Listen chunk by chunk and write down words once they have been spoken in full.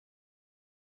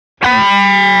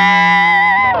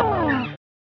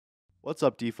What's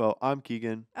up, DeFo? I'm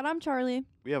Keegan. And I'm Charlie.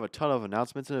 We have a ton of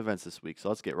announcements and events this week, so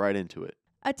let's get right into it.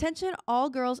 Attention all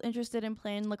girls interested in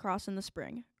playing lacrosse in the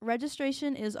spring.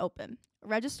 Registration is open.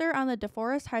 Register on the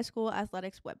DeForest High School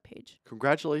athletics webpage.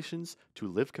 Congratulations to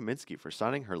Liv Kaminsky for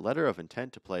signing her letter of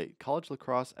intent to play college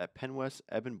lacrosse at Penn West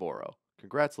Edinboro.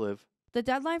 Congrats, Liv. The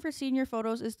deadline for senior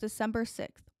photos is December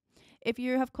 6th. If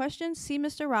you have questions, see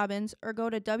Mr. Robbins or go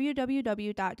to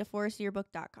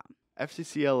www.deforestyearbook.com.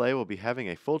 FCCLA will be having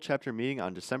a full chapter meeting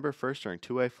on December 1st during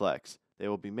 2A Flex. They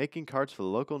will be making cards for the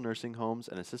local nursing homes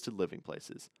and assisted living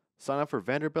places. Sign up for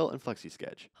Vanderbilt and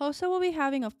FlexiSketch. HOSA will be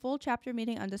having a full chapter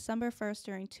meeting on December 1st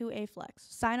during 2A Flex.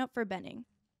 Sign up for Benning.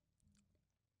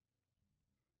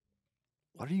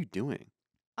 What are you doing?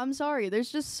 I'm sorry,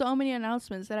 there's just so many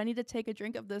announcements that I need to take a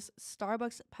drink of this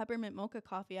Starbucks peppermint mocha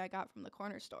coffee I got from the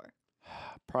corner store.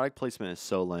 Product placement is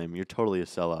so lame. You're totally a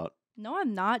sellout. No,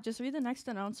 I'm not. Just read the next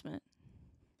announcement.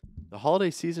 The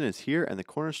holiday season is here, and the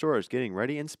corner store is getting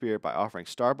ready in spirit by offering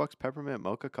Starbucks peppermint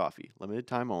mocha coffee, limited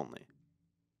time only.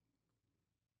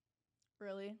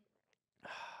 Really?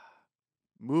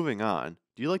 Moving on,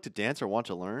 do you like to dance or want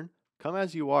to learn? Come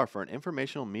as you are for an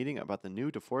informational meeting about the new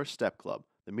DeForest Step Club.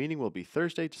 The meeting will be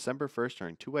Thursday, December 1st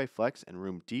during 2A Flex in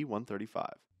room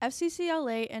D135.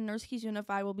 FCCLA and Nursekeys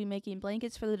Unified will be making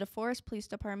blankets for the DeForest Police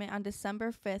Department on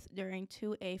December 5th during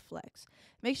 2A Flex.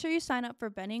 Make sure you sign up for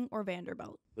Benning or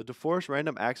Vanderbilt. The DeForest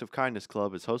Random Acts of Kindness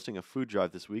Club is hosting a food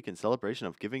drive this week in celebration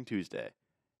of Giving Tuesday.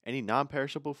 Any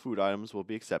non-perishable food items will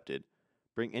be accepted.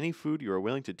 Bring any food you are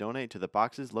willing to donate to the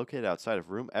boxes located outside of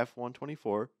room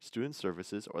F124, Student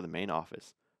Services, or the main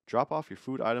office. Drop off your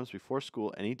food items before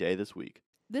school any day this week.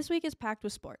 This week is packed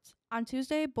with sports. On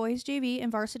Tuesday, boys JV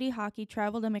and varsity hockey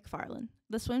travel to McFarland.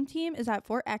 The swim team is at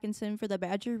Fort Atkinson for the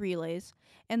Badger Relays,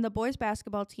 and the boys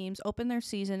basketball teams open their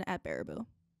season at Baraboo.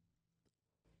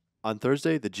 On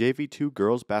Thursday, the JV2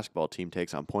 girls basketball team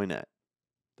takes on Poinet.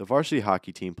 The varsity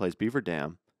hockey team plays Beaver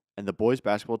Dam, and the boys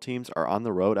basketball teams are on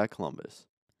the road at Columbus.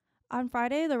 On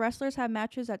Friday, the wrestlers have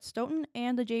matches at Stoughton,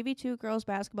 and the JV2 girls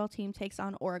basketball team takes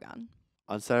on Oregon.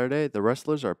 On Saturday, the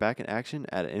wrestlers are back in action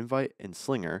at an Invite in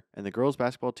Slinger, and the girls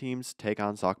basketball teams take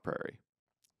on Sauk Prairie.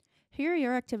 Here are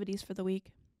your activities for the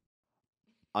week.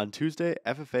 On Tuesday,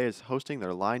 FFA is hosting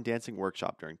their line dancing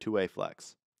workshop during 2A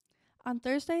Flex. On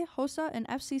Thursday, HOSA and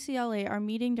FCCLA are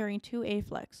meeting during 2A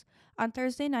Flex. On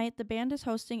Thursday night, the band is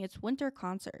hosting its winter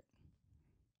concert.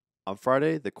 On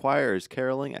Friday, the choir is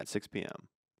caroling at 6 p.m.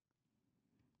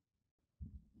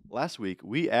 Last week,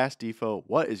 we asked DeFo,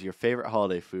 what is your favorite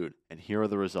holiday food? And here are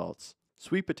the results.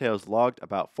 Sweet potatoes logged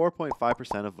about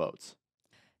 4.5% of votes.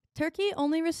 Turkey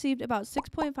only received about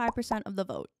 6.5% of the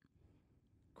vote.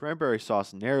 Cranberry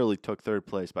sauce narrowly took third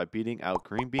place by beating out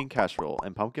green bean casserole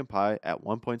and pumpkin pie at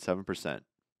 1.7%.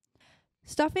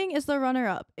 Stuffing is the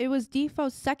runner-up. It was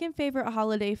DeFo's second favorite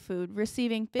holiday food,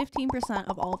 receiving 15%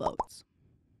 of all votes.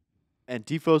 And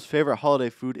DeFo's favorite holiday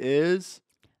food is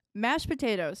Mashed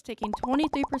potatoes, taking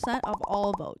 23% of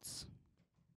all votes.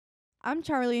 I'm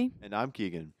Charlie. And I'm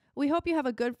Keegan. We hope you have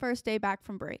a good first day back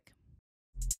from break.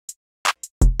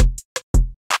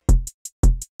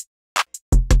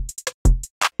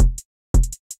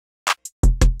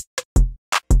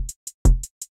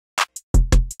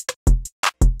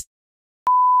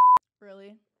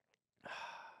 Really?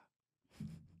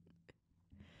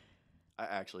 I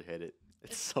actually hate it.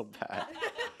 It's so bad.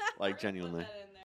 Like, genuinely.